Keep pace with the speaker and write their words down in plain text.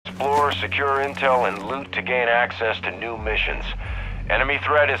explore, secure intel, and loot to gain access to new missions. Enemy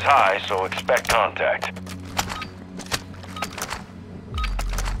threat is high, so expect contact.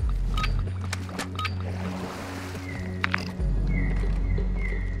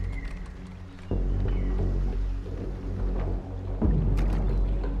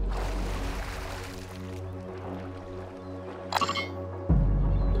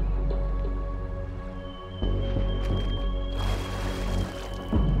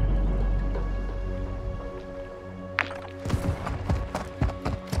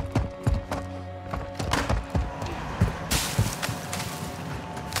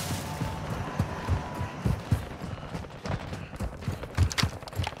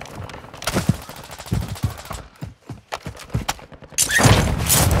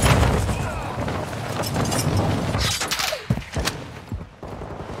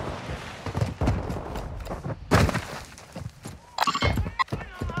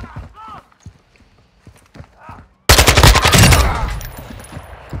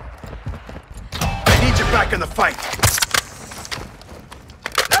 Back in the fight.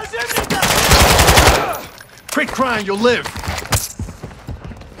 Quit crying, you'll live.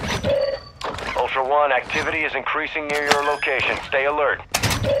 Ultra One, activity is increasing near your location. Stay alert.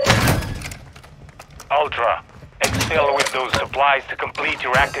 Ultra, excel with those supplies to complete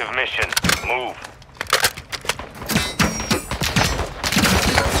your active mission. Move.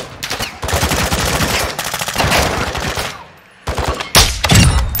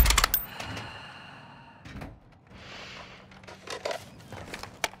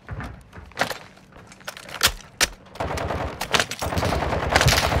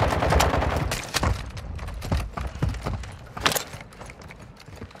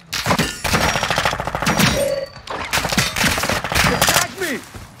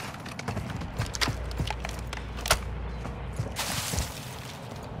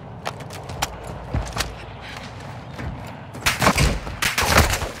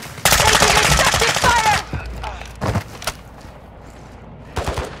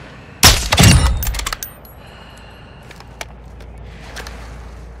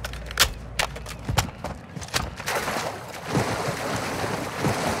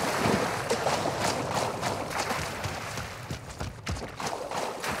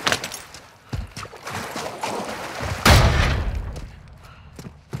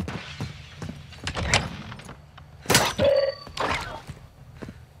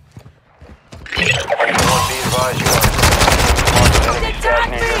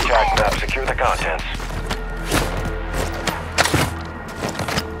 Secure the contents.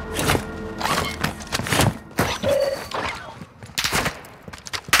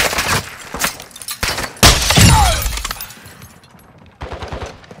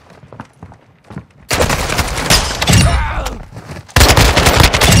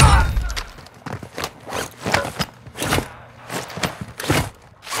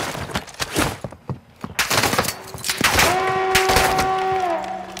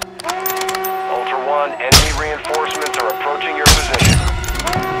 Enemy reinforcements are approaching your position.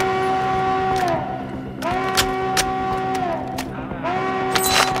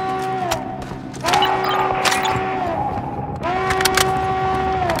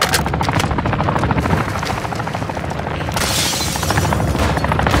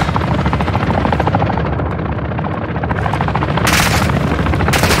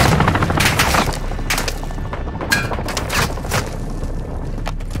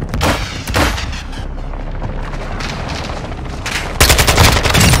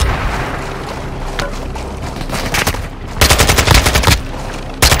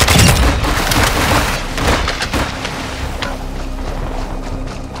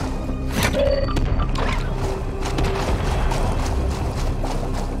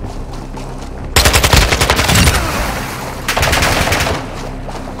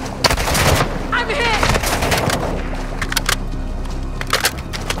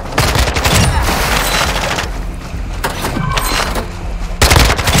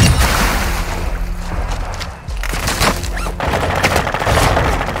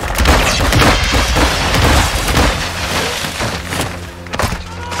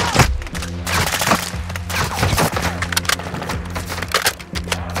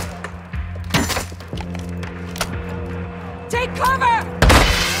 Take cover!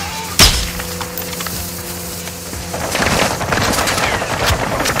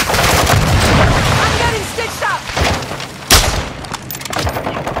 I'm getting stitched up!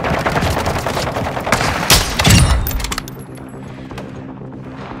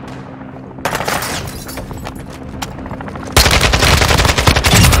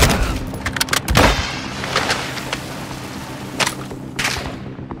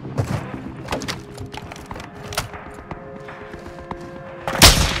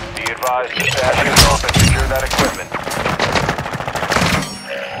 advised to stash yourself and secure that equipment.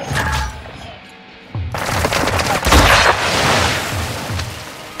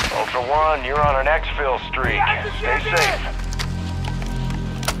 Ultra One, you're on an exfil streak. Stay safe.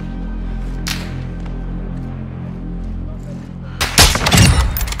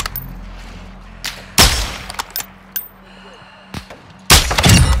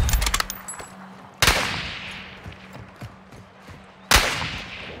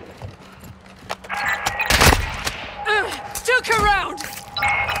 Duke around!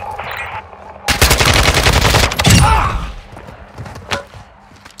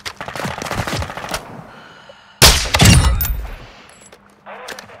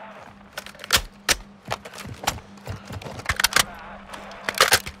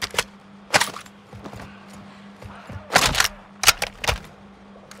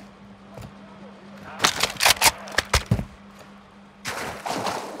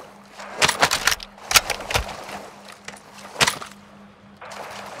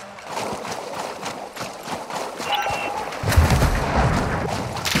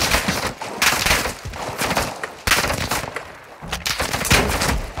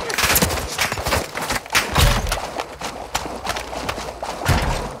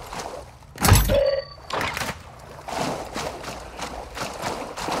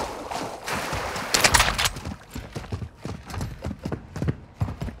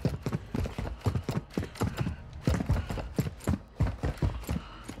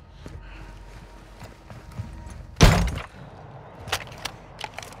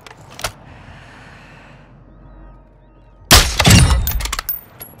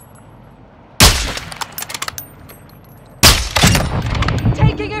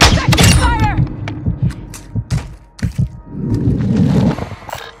 Taking effective fire!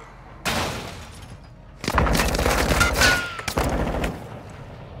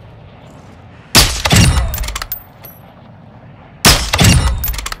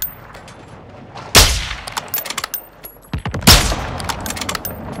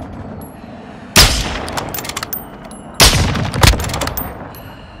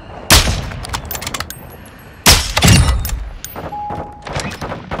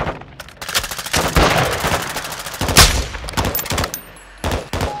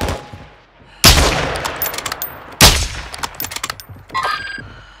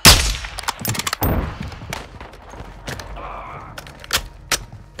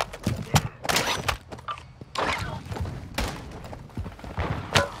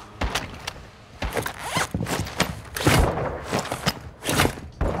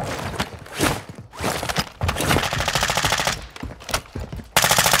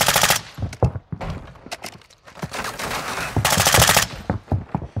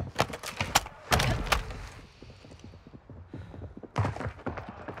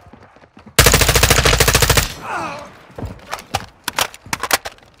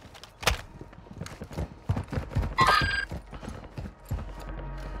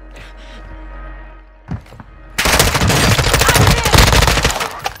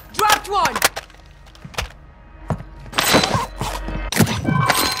 One!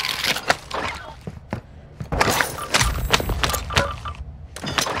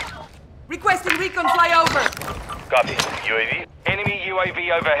 Requesting recon flyover. Copy. UAV? Enemy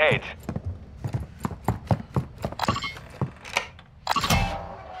UAV overhead.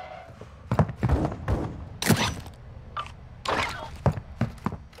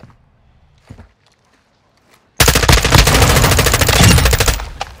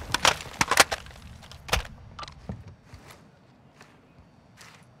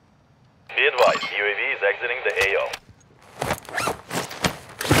 Be advised, UAV is exiting the AO.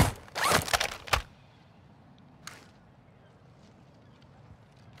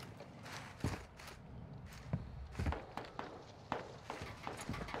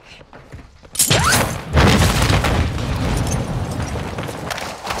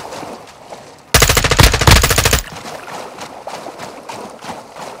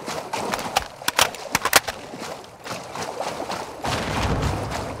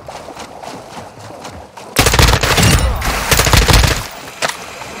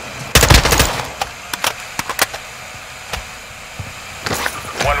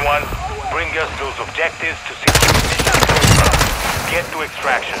 Bring us those objectives to secure mission. Get to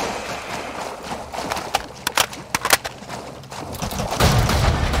extraction.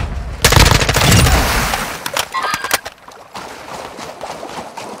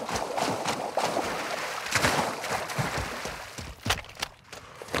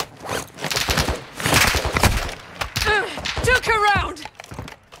 Duke around!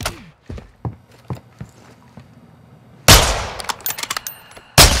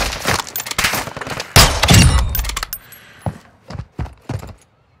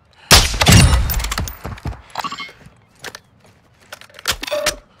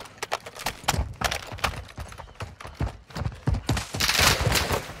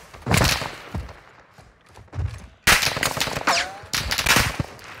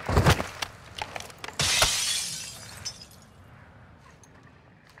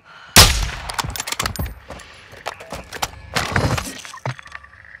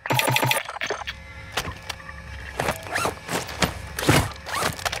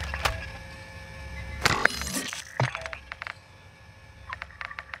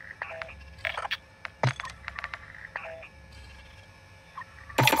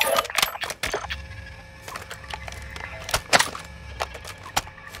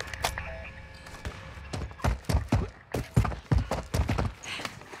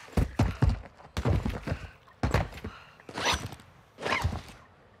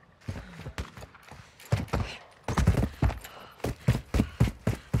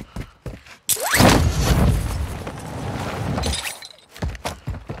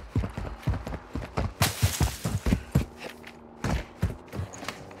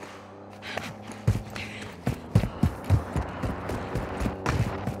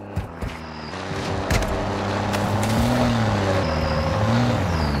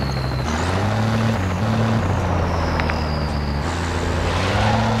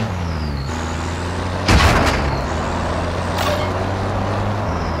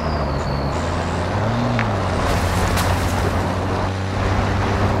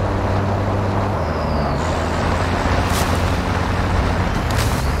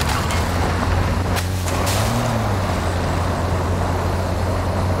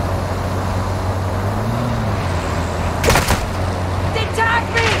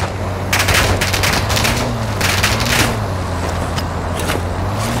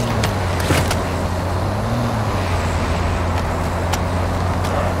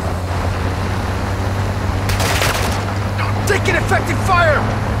 Fire!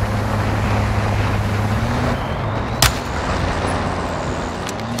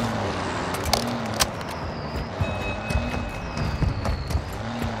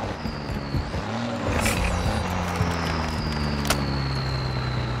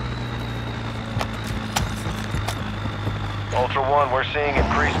 Ultra One, we're seeing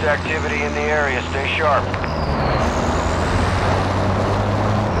increased activity in the area. Stay sharp.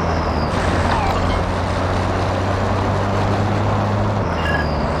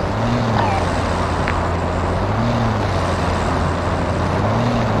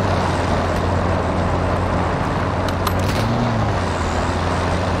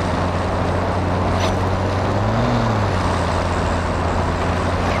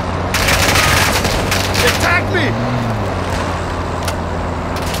 Attack me!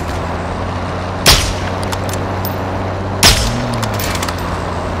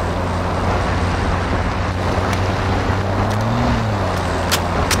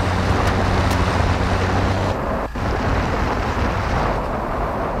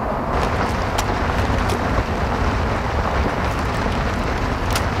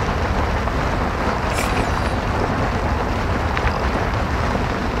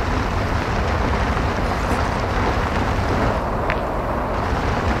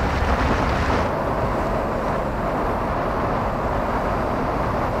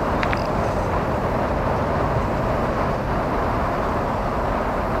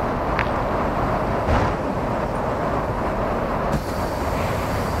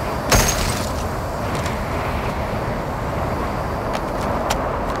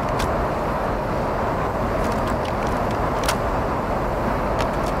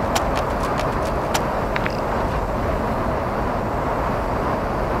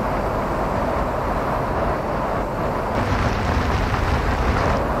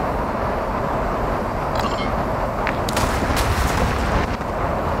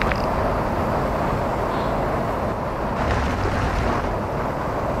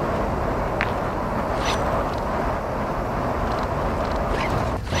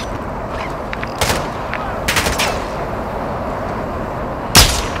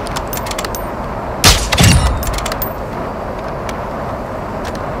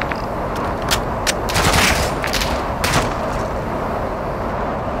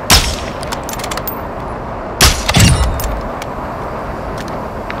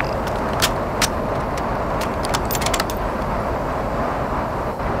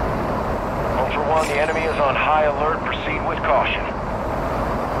 The enemy is on high alert. Proceed with caution.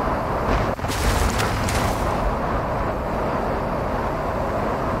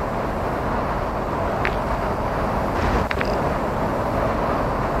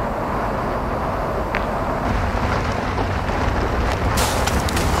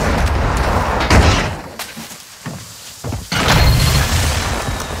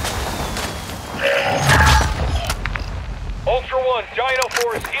 Ultra One, Dino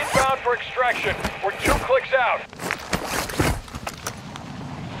Force inbound for extraction. We're 2 clicks out.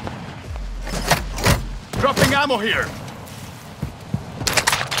 Dropping ammo here!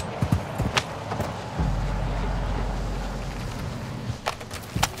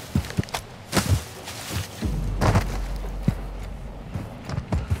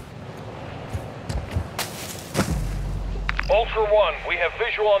 Ultra One, we have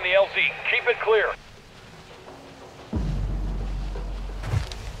visual on the LZ. Keep it clear.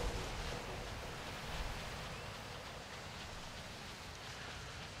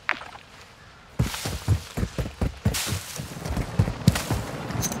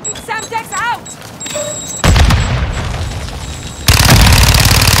 Samdex out!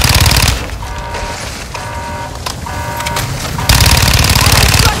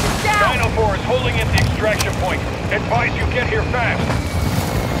 Dino Force holding at the extraction point. Advise you get here fast.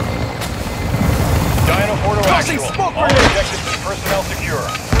 Dino 4 to Tossing actual. smoke All grenades! objectives and personnel secure.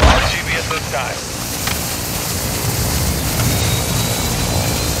 RTB at this time.